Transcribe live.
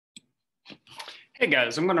Hey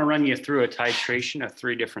guys, I'm going to run you through a titration of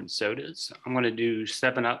 3 different sodas. I'm going to do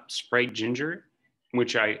 7-Up Sprite Ginger,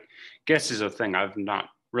 which I guess is a thing. I've not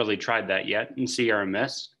really tried that yet, and Sierra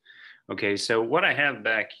Mist. Okay, so what I have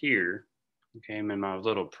back here, okay, I'm in my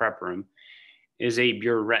little prep room, is a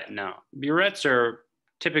burette. Now, burettes are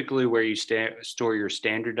typically where you store your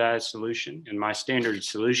standardized solution, and my standard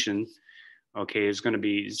solution, okay, is going to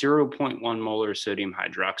be 0.1 molar sodium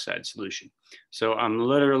hydroxide solution. So I'm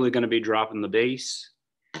literally going to be dropping the base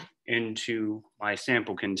into my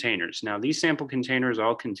sample containers. Now, these sample containers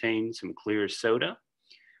all contain some clear soda.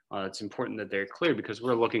 It's important that they're clear because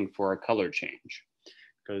we're looking for a color change.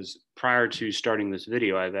 Because prior to starting this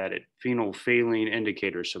video, I've added phenolphthalein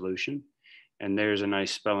indicator solution. And there's a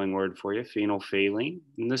nice spelling word for you, phenolphthalein.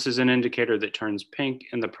 And this is an indicator that turns pink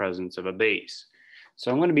in the presence of a base.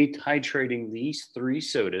 So I'm going to be titrating these 3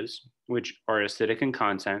 sodas, which are acidic in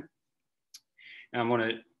content. And I'm going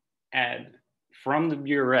to add from the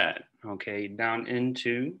burette, okay, down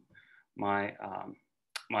into my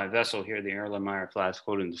my vessel here, the Erlenmeyer flask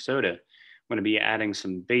holding the soda. I'm going to be adding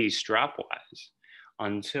some base dropwise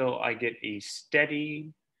until I get a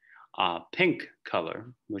steady pink color,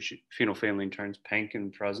 which phenolphthalein turns pink in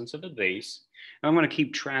the presence of a base. And I'm going to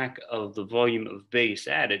keep track of the volume of base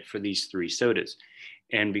added for these 3 sodas.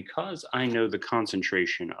 And because I know the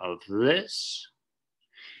concentration of this,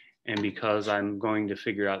 and because I'm going to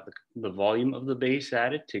figure out the volume of the base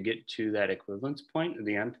added to get to that equivalence point, or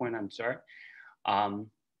the end point, I'm sorry,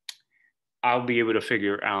 I'll be able to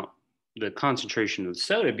figure out the concentration of the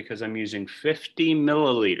soda because I'm using 50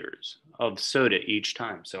 milliliters of soda each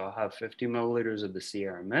time. So I'll have 50 milliliters of the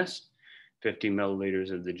Sierra Mist, 50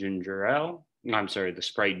 milliliters of the ginger ale, I'm sorry, the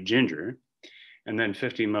Sprite Ginger, and then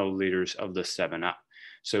 50 milliliters of the 7-Up.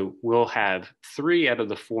 So we'll have 3 out of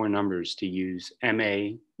the 4 numbers to use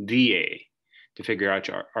MAVA to figure out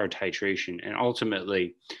our titration and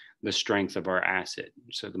ultimately the strength of our acid,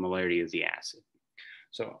 so the molarity of the acid.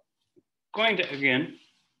 So going to, again,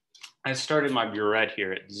 I started my burette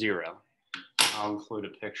here at 0. I'll include a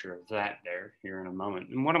picture of that there here in a moment.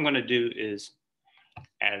 And what I'm going to do is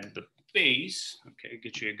add the base, okay,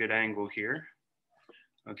 get you a good angle here.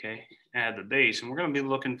 Okay, add the base, and we're going to be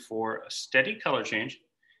looking for a steady color change.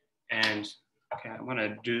 And okay, I'm going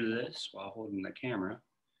to do this while holding the camera.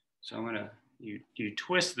 So I'm going to, you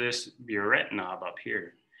twist this burette knob up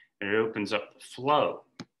here, and it opens up the flow,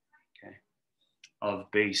 okay, of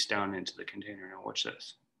base down into the container. Now watch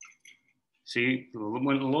this. See,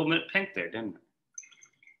 went a little bit pink there, didn't it?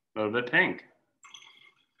 A little bit pink,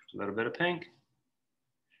 a little bit of pink.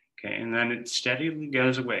 Okay, and then it steadily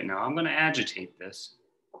goes away. Now I'm going to agitate this,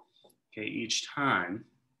 okay, each time.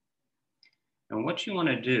 And what you want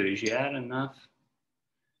to do is you add enough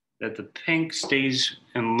that the pink stays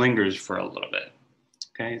and lingers for a little bit.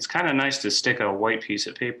 Okay, it's kind of nice to stick a white piece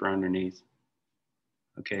of paper underneath.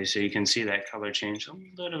 Okay, so you can see that color change a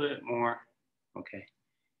little bit more, okay,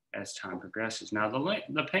 as time progresses. Now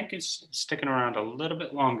the pink is sticking around a little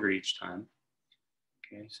bit longer each time.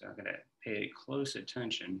 Okay, so I'm gonna pay close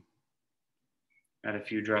attention. Add a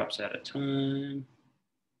few drops at a time.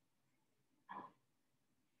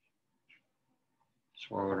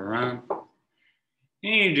 Swirl it around.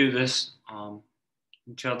 And you do this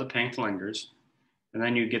until the pink lingers, and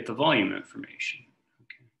then you get the volume information.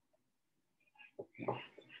 Okay.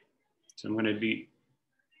 So I'm going to be,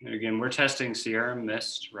 again, we're testing Sierra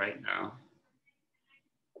Mist right now.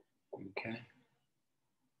 Okay.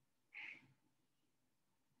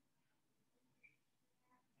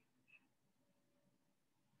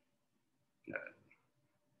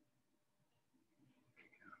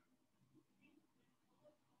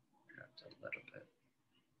 Dropped a little bit.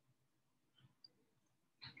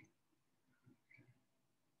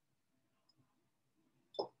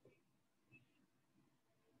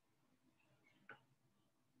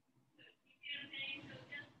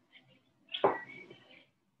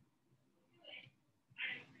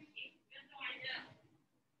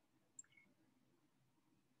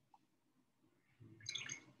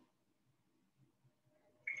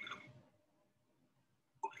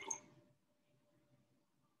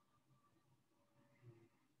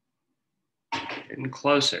 Getting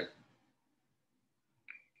closer.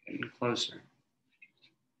 Getting closer.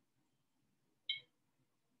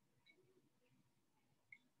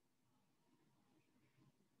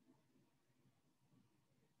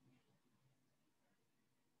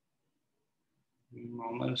 I'm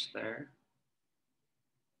almost there.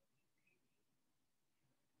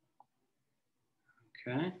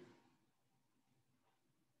 Okay.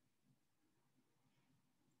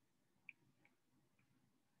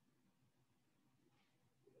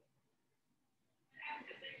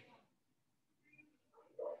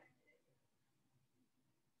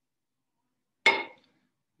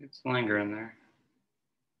 It's lingering there.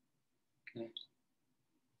 Okay.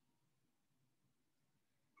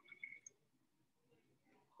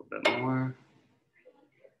 A little bit more.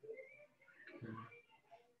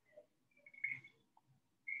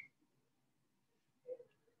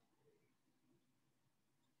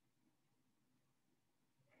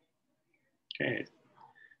 Okay.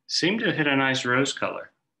 Seem to hit a nice rose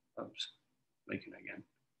color. Oops, leaking again.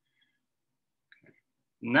 Okay.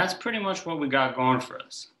 And that's pretty much what we got going for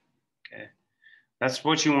us. Okay. That's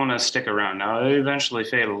what you want to stick around. Now, it'll eventually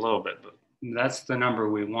fade a little bit, but that's the number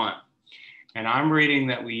we want. And I'm reading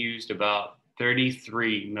that we used about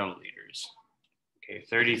 33 milliliters. Okay,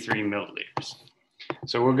 33 milliliters.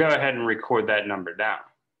 So we'll go ahead and record that number down.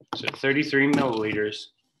 So 33 milliliters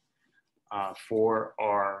for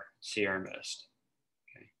our Sierra Mist.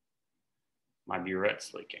 Okay. My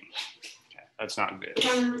burette's leaking. Okay, that's not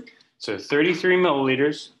good. So 33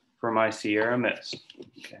 milliliters for my Sierra Mist.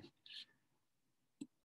 Okay.